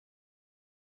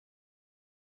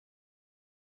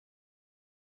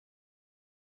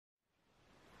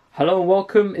Hello and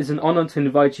welcome. It's an honor to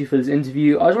invite you for this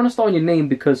interview. I just want to start on your name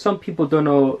because some people don't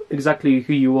know exactly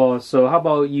who you are. So how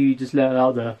about you just let it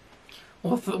out there?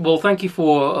 Well, thank you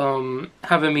for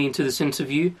having me into this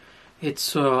interview.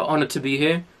 It's an honor to be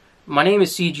here. My name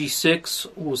is CG6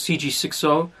 or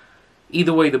CG60.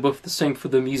 Either way, they're both the same for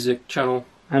the music channel.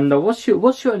 And what's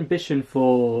your ambition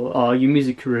for your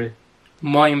music career?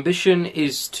 My ambition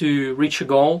is to reach a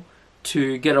goal,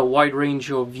 to get a wide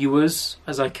range of viewers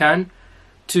as I can,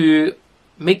 to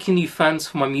make new fans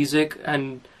for my music,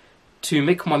 and to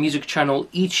make my music channel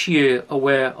each year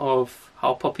aware of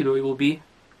how popular it will be.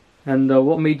 And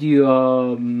what made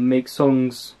you make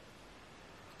songs?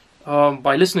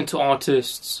 By listening to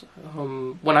artists.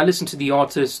 When I listened to the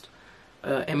artist,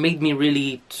 it made me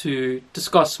really to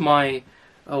discuss my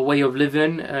way of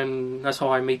living, and that's how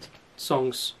I made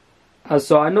songs.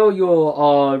 So I know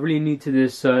you're really new to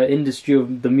this industry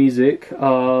of the music.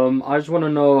 I just want to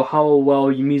know how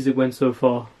well your music went so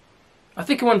far. I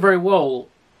think it went very well.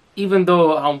 Even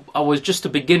though I was just a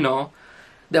beginner,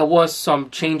 there was some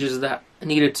changes that I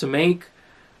needed to make.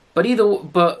 But either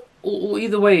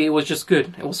way, it was just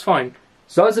good. It was fine.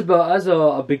 So as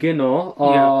a beginner,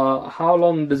 how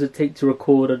long does it take to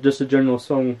record just a general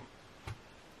song?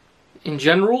 In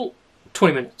general,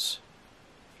 20 minutes.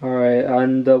 Alright,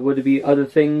 and would it be other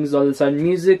things other than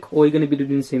music, or are you going to be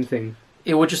doing the same thing?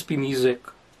 It would just be music.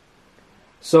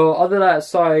 So other than that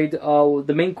aside,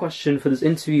 the main question for this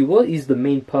interview, what is the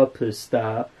main purpose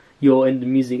that you're in the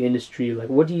music industry? Like,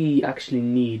 what do you actually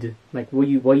need? Like, what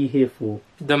are you here for?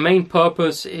 The main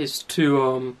purpose is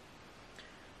to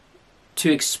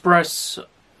express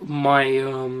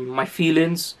my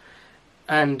feelings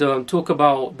and talk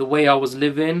about the way I was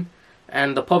living,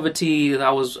 and the poverty that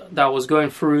I was going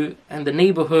through, and the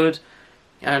neighborhood,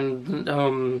 and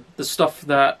the stuff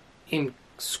that in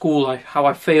school how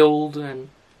I failed, and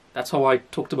that's how I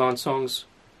talked about in songs.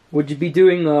 Would you be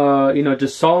doing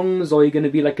just songs, or are you going to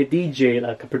be like a DJ,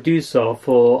 like a producer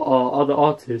for other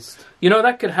artists?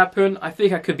 That could happen. I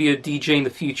think I could be a DJ in the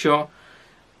future,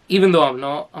 even though I'm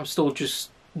not. I'm still just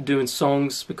doing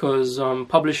songs, because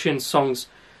publishing songs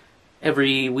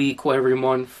every week or every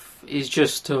month is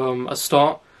just a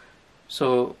start.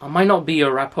 So I might not be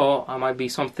a rapper, I might be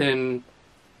something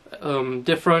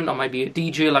different. I might be a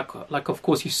DJ, like of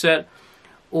course you said,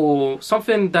 or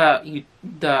something that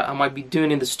I might be doing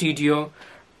in the studio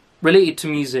related to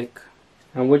music.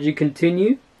 And would you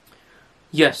continue?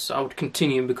 Yes, I would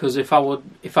continue, because if I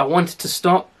wanted to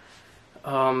stop,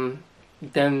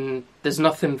 then there's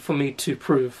nothing for me to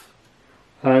prove.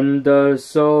 And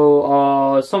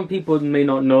some people may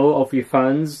not know of your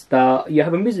fans that you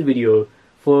have a music video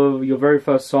for your very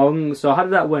first song. So how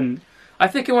did that went? I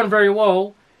think it went very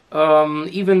well.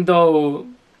 Even though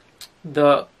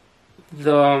the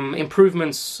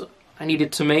improvements I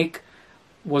needed to make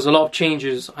was a lot of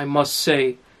changes, I must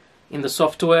say. In the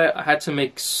software, I had to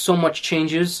make so much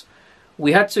changes.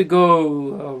 We had to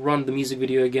go run the music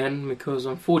video again, because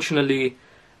unfortunately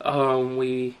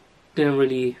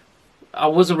I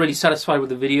wasn't really satisfied with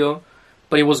the video,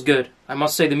 but it was good. I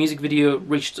must say the music video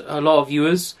reached a lot of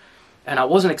viewers, and I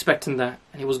wasn't expecting that,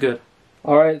 and it was good.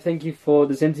 Alright, thank you for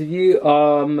this interview.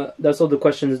 That's all the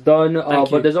questions done.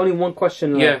 But there's only one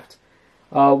question left.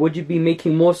 Would you be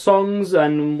making more songs,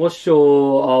 and what's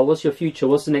your future?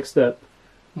 What's the next step?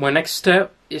 My next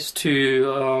step is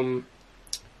to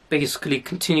basically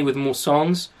continue with more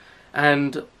songs,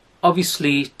 and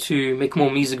obviously to make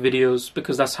more music videos,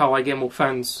 because that's how I get more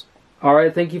fans.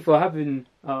 Alright, thank you for having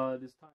this time.